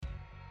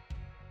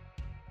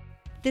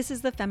This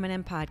is the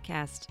Feminem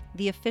Podcast,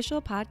 the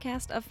official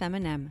podcast of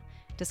Feminem,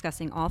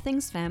 discussing all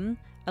things femme,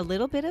 a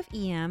little bit of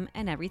EM,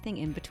 and everything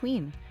in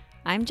between.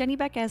 I'm Jenny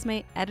Beck-Esme,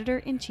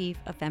 Editor-in-Chief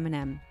of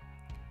Feminem.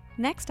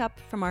 Next up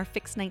from our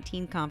Fix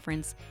 19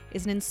 conference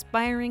is an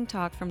inspiring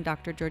talk from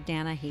Dr.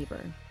 Jordana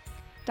Haber.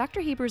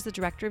 Dr. Haber is the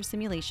Director of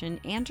Simulation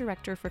and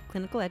Director for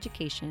Clinical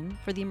Education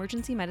for the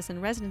Emergency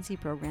Medicine Residency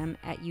Program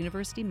at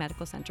University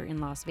Medical Center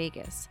in Las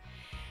Vegas.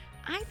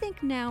 I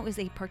think now is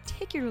a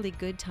particularly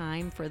good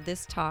time for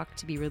this talk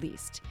to be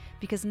released,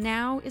 because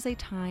now is a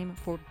time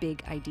for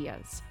big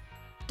ideas.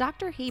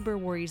 Dr. Haber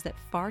worries that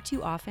far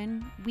too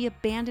often we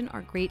abandon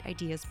our great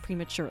ideas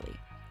prematurely.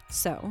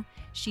 So,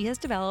 she has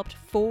developed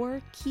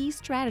 4 key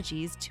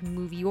strategies to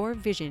move your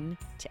vision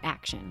to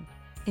action.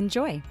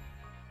 Enjoy!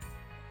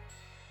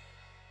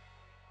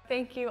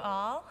 Thank you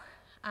all.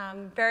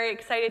 I'm very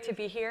excited to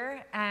be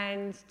here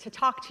and to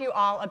talk to you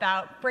all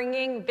about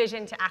bringing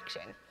vision to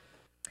action.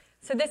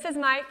 So this is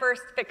my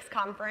first Fix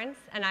conference,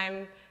 and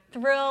I'm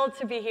thrilled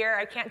to be here.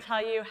 I can't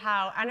tell you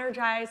how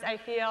energized I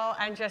feel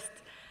and just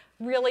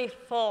really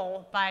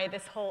full by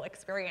this whole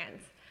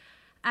experience.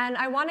 And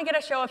I want to get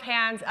a show of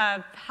hands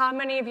of how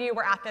many of you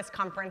were at this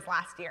conference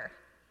last year.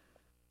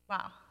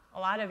 Wow, a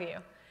lot of you.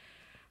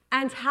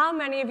 And how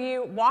many of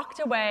you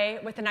walked away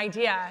with an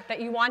idea that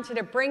you wanted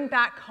to bring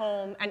back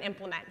home and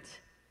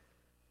implement?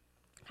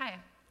 Hi,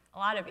 a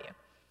lot of you.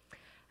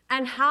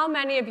 And how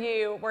many of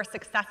you were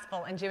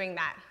successful in doing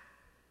that?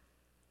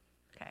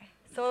 Okay,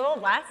 so a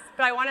little less,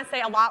 but I want to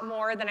say a lot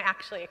more than I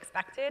actually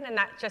expected, and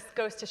that just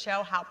goes to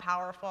show how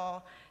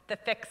powerful the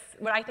Fix,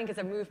 what I think is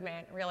a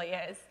movement, really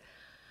is.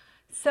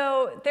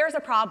 So there's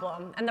a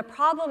problem, and the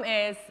problem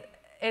is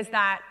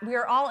that we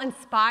are all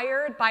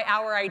inspired by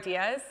our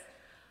ideas,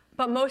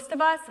 but most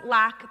of us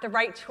lack the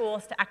right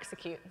tools to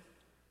execute.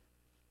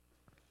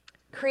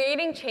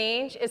 Creating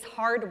change is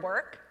hard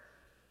work,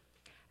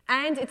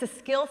 and it's a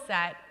skill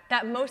set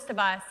that most of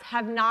us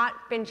have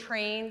not been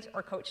trained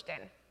or coached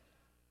in.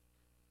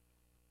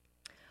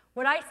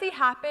 What I see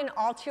happen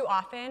all too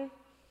often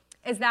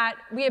is that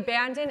we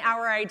abandon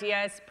our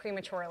ideas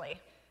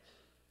prematurely.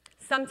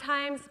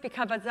 Sometimes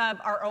because of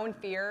our own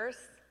fears.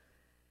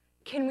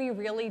 Can we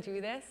really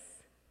do this?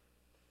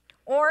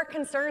 Or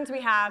concerns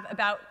we have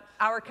about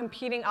our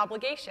competing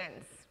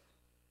obligations.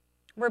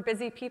 We're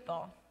busy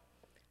people.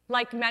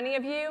 Like many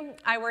of you,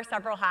 I wear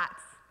several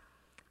hats.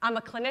 I'm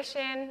a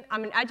clinician,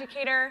 I'm an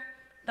educator,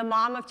 the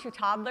mom of 2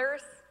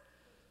 toddlers.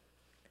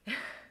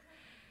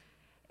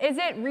 Is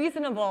it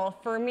reasonable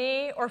for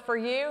me or for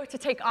you to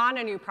take on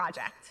a new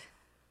project?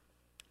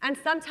 And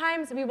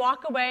sometimes we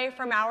walk away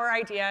from our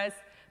ideas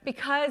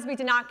because we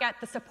did not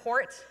get the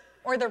support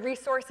or the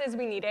resources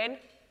we needed,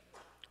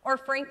 or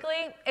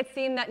frankly, it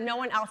seemed that no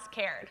one else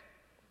cared.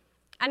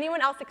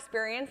 Anyone else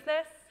experience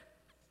this?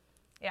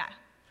 Yeah.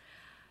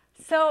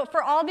 So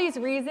for all these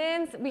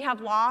reasons, we have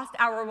lost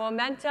our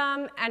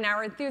momentum and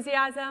our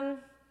enthusiasm.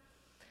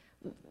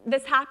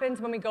 This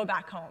happens when we go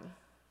back home.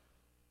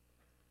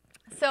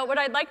 So what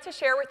I'd like to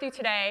share with you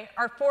today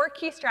are 4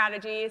 key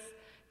strategies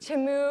to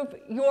move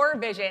your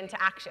vision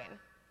to action.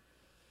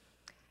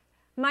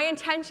 My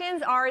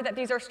intentions are that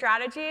these are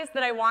strategies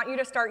that I want you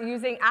to start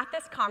using at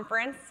this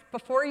conference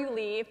before you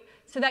leave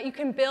so that you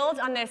can build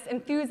on this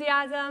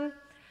enthusiasm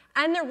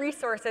and the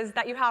resources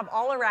that you have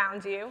all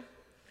around you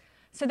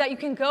so that you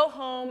can go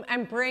home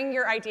and bring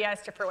your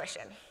ideas to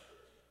fruition.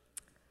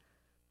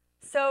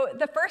 So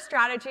the first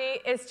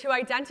strategy is to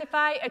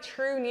identify a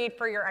true need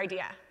for your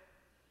idea.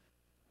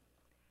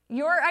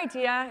 Your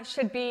idea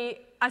should be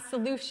a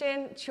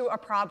solution to a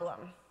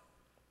problem.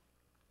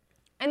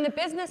 In the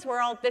business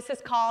world, this is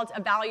called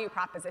a value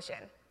proposition.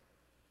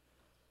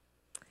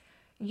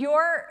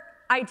 Your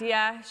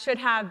idea should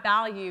have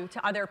value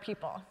to other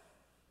people.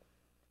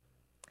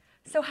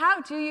 So how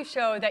do you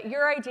show that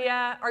your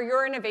idea or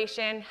your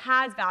innovation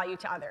has value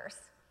to others?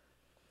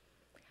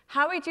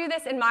 How we do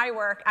this in my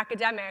work,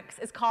 academics,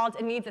 is called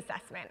a needs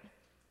assessment.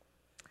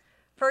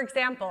 For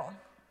example,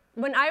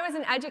 when I was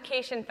an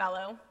education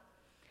fellow,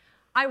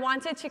 I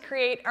wanted to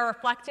create a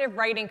reflective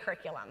writing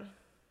curriculum.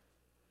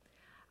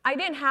 I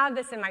didn't have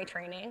this in my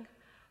training,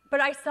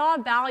 but I saw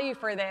value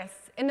for this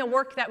in the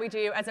work that we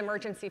do as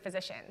emergency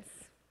physicians.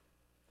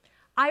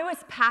 I was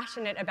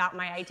passionate about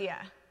my idea,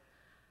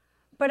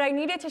 but I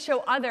needed to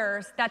show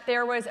others that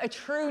there was a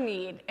true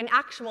need, an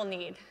actual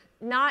need,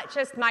 not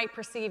just my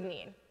perceived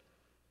need.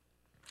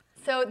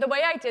 So the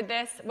way I did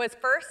this was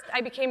first,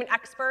 I became an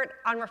expert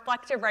on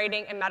reflective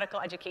writing in medical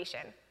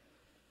education.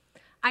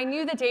 I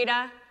knew the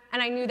data,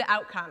 and I knew the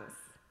outcomes.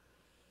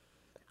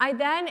 I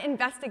then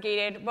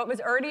investigated what was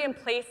already in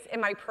place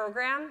in my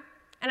program,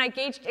 and I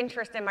gauged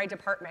interest in my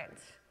department.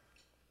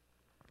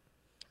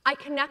 I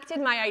connected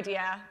my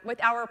idea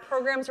with our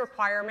program's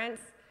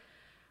requirements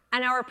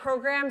and our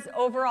program's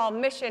overall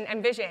mission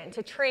and vision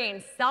to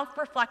train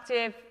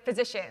self-reflective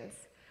physicians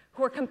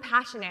who are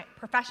compassionate,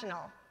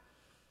 professional,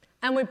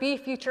 and would be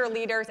future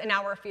leaders in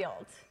our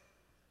field.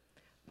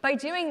 By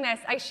doing this,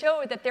 I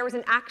showed that there was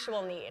an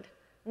actual need,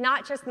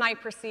 not just my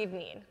perceived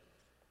need.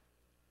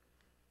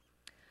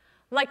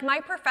 Like my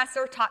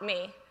professor taught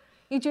me,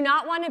 You do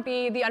not want to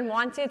be the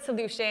unwanted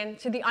solution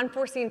to the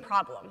unforeseen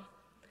problem.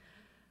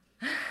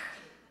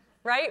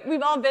 Right?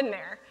 We've all been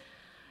there.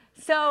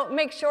 So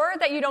make sure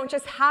that you don't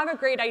just have a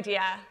great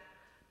idea,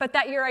 but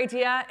that your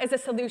idea is a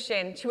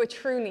solution to a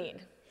true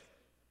need.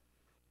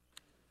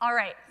 All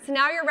right, so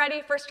now you're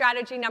ready for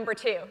strategy number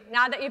 2,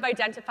 now that you've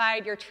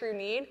identified your true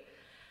need.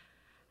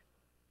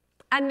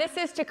 And this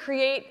is to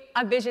create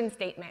a vision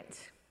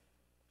statement.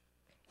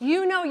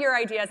 You know your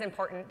idea is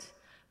important,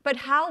 but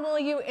how will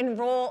you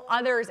enroll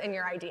others in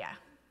your idea?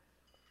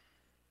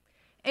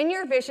 In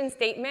your vision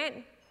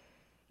statement,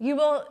 you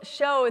will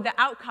show the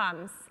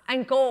outcomes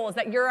and goals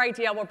that your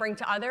idea will bring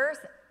to others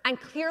and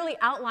clearly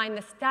outline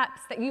the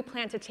steps that you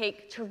plan to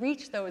take to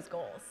reach those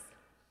goals.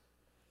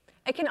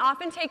 It can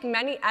often take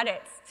many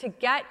edits to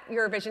get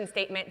your vision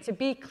statement to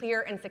be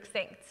clear and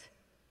succinct.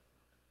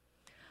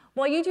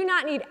 While you do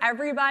not need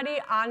everybody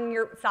on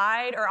your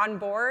side or on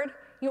board,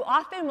 you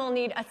often will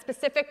need a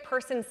specific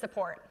person's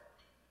support.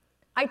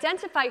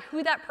 Identify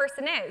who that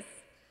person is.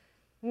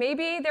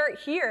 Maybe they're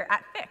here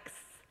at Fix.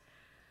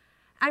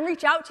 And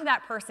reach out to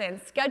that person.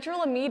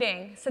 Schedule a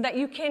meeting so that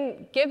you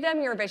can give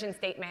them your vision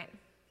statement.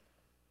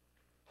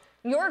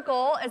 Your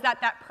goal is that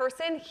that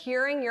person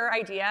hearing your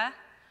idea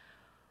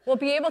will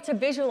be able to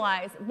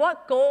visualize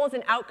what goals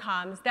and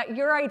outcomes that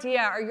your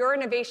idea or your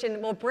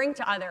innovation will bring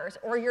to others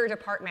or your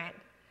department.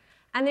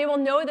 And they will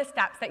know the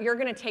steps that you're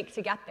going to take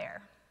to get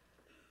there.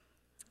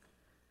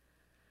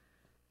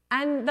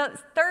 And the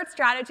third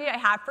strategy I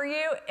have for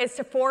you is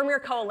to form your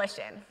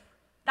coalition.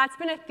 That's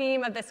been a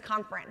theme of this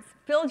conference.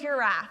 Build your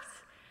rafts.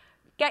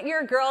 Get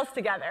your girls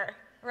together,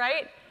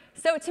 right?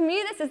 So to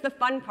me, this is the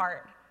fun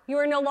part. You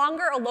are no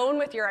longer alone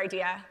with your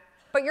idea,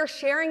 but you're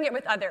sharing it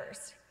with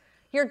others.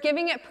 You're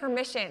giving it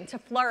permission to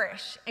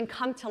flourish and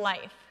come to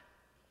life.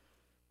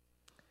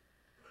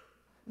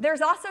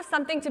 There's also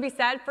something to be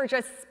said for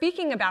just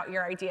speaking about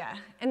your idea,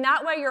 and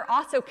that way you're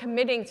also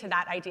committing to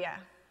that idea.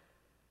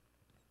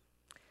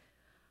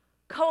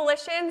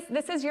 Coalitions,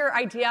 this is your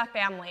idea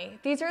family.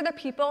 These are the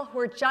people who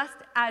are just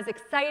as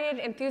excited,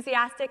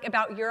 enthusiastic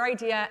about your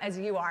idea as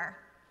you are.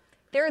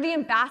 They're the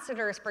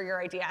ambassadors for your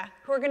idea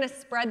who are going to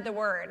spread the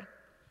word.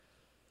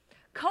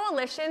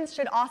 Coalitions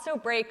should also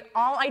break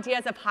all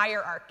ideas of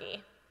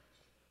hierarchy.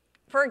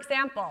 For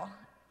example,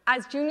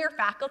 as junior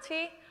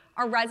faculty,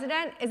 a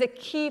resident is a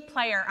key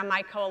player on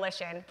my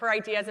coalition for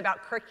ideas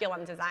about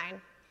curriculum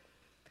design.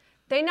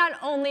 They not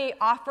only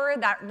offer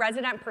that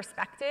resident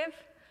perspective,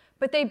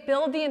 but they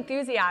build the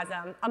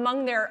enthusiasm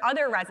among their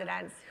other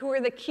residents who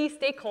are the key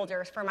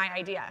stakeholders for my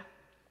idea.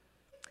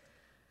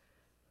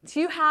 Do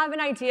you have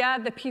an idea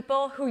of the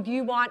people who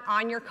you want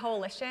on your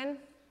coalition?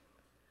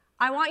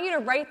 I want you to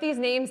write these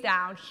names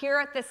down here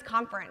at this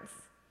conference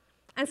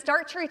and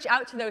start to reach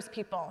out to those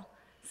people.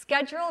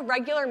 Schedule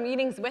regular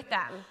meetings with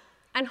them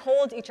and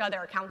hold each other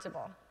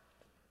accountable.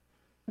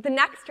 The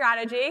next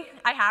strategy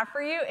I have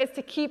for you is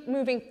to keep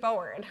moving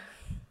forward.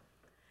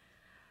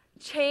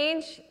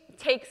 Change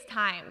takes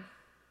time.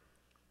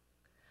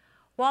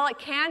 While it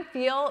can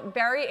feel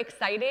very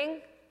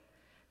exciting,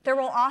 there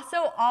will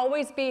also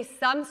always be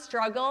some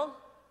struggle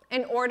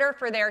in order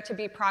for there to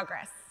be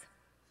progress.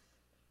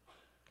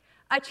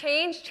 A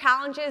change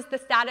challenges the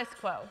status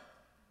quo,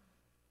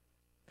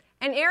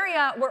 an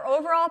area where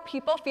overall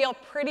people feel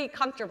pretty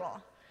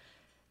comfortable.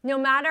 No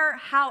matter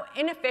how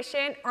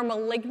inefficient or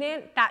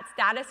malignant that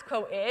status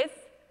quo is,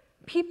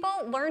 people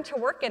learn to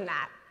work in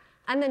that.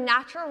 And the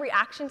natural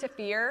reaction to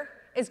fear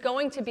is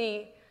going to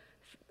be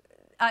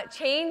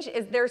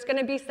there's going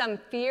to be some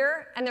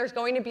fear and there's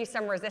going to be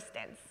some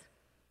resistance.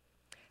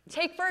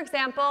 Take, for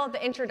example,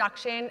 the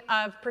introduction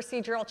of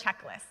procedural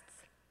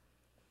checklists.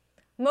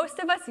 Most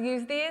of us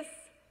use these.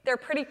 They're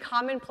pretty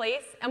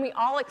commonplace, and we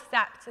all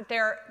accept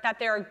that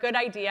they're a good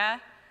idea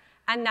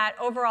and that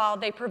overall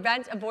they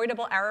prevent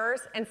avoidable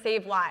errors and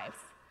save lives.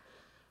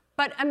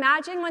 But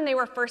imagine when they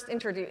were first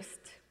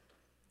introduced.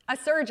 A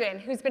surgeon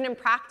who's been in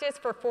practice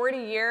for 40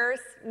 years,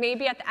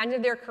 maybe at the end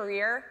of their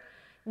career,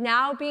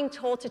 now being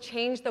told to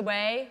change the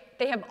way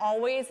they have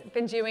always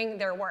been doing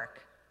their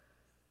work.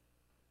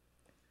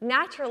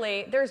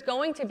 Naturally, there's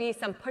going to be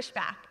some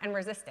pushback and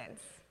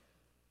resistance.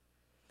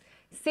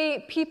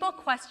 See, people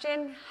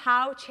question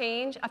how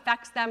change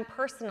affects them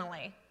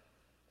personally.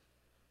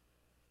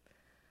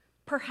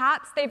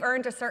 Perhaps they've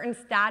earned a certain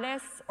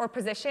status or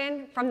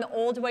position from the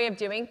old way of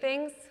doing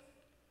things.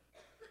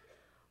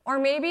 Or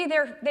maybe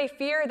they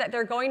fear that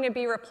they're going to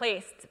be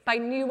replaced by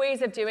new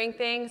ways of doing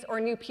things or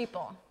new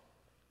people.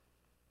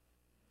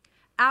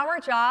 Our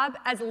job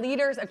as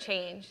leaders of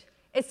change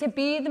is to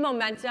be the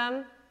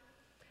momentum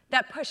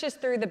that pushes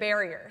through the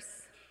barriers.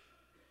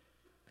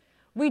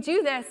 We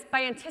do this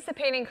by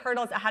anticipating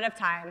hurdles ahead of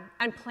time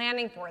and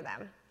planning for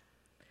them.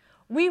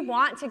 We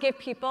want to give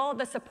people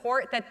the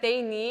support that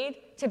they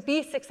need to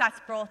be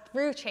successful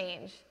through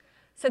change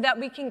so that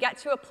we can get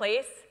to a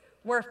place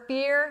where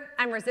fear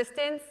and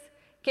resistance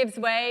gives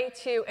way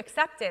to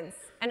acceptance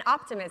and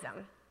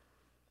optimism.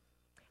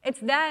 It's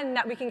then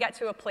that we can get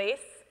to a place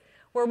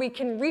where we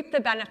can reap the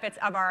benefits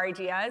of our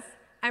ideas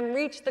and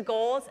reach the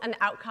goals and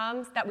the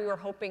outcomes that we were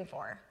hoping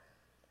for.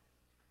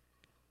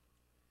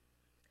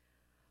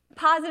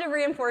 Positive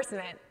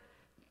reinforcement.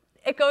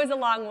 It goes a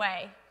long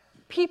way.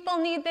 People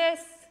need this,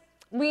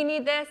 we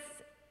need this,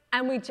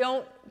 and we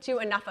don't do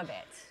enough of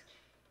it.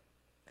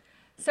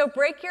 So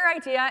break your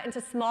idea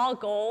into small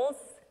goals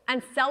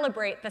and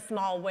celebrate the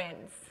small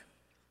wins.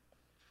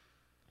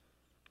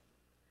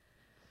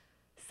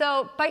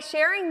 So by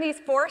sharing these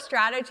 4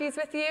 strategies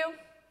with you,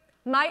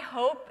 my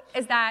hope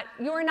is that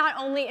you are not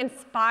only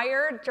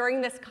inspired during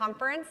this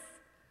conference,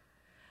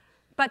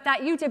 but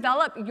that you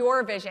develop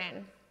your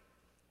vision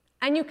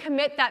and you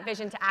commit that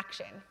vision to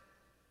action.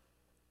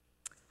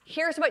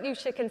 Here's what you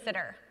should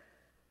consider.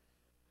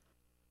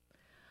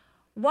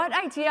 What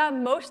idea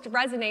most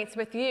resonates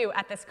with you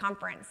at this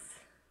conference?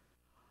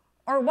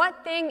 Or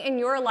what thing in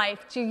your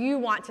life do you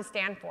want to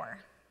stand for?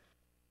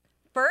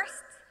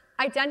 First,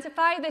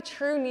 identify the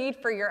true need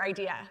for your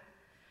idea.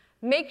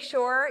 Make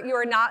sure you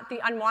are not the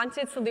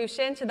unwanted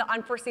solution to the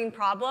unforeseen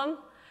problem,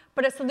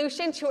 but a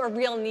solution to a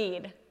real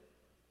need.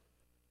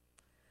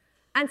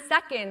 And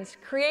second,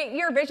 create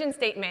your vision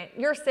statement,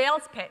 your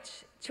sales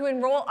pitch, to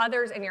enroll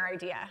others in your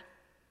idea.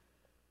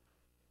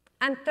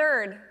 And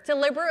third,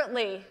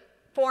 deliberately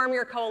form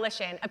your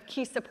coalition of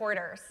key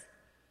supporters.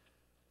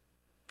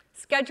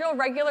 Schedule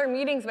regular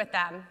meetings with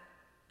them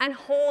and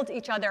hold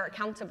each other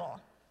accountable.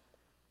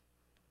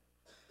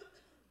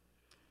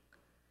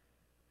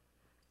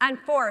 And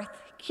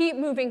fourth, keep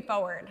moving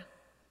forward.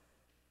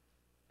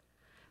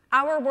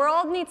 Our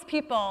world needs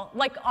people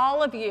like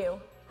all of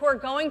you who are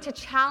going to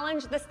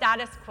challenge the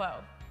status quo,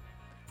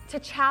 to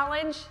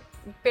challenge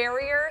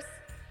barriers,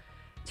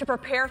 to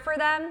prepare for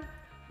them,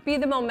 be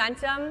the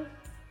momentum,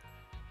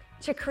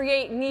 to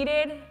create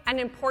needed and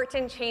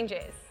important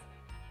changes.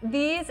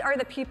 These are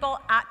the people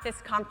at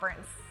this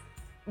conference.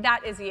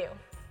 That is you.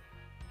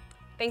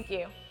 Thank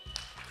you.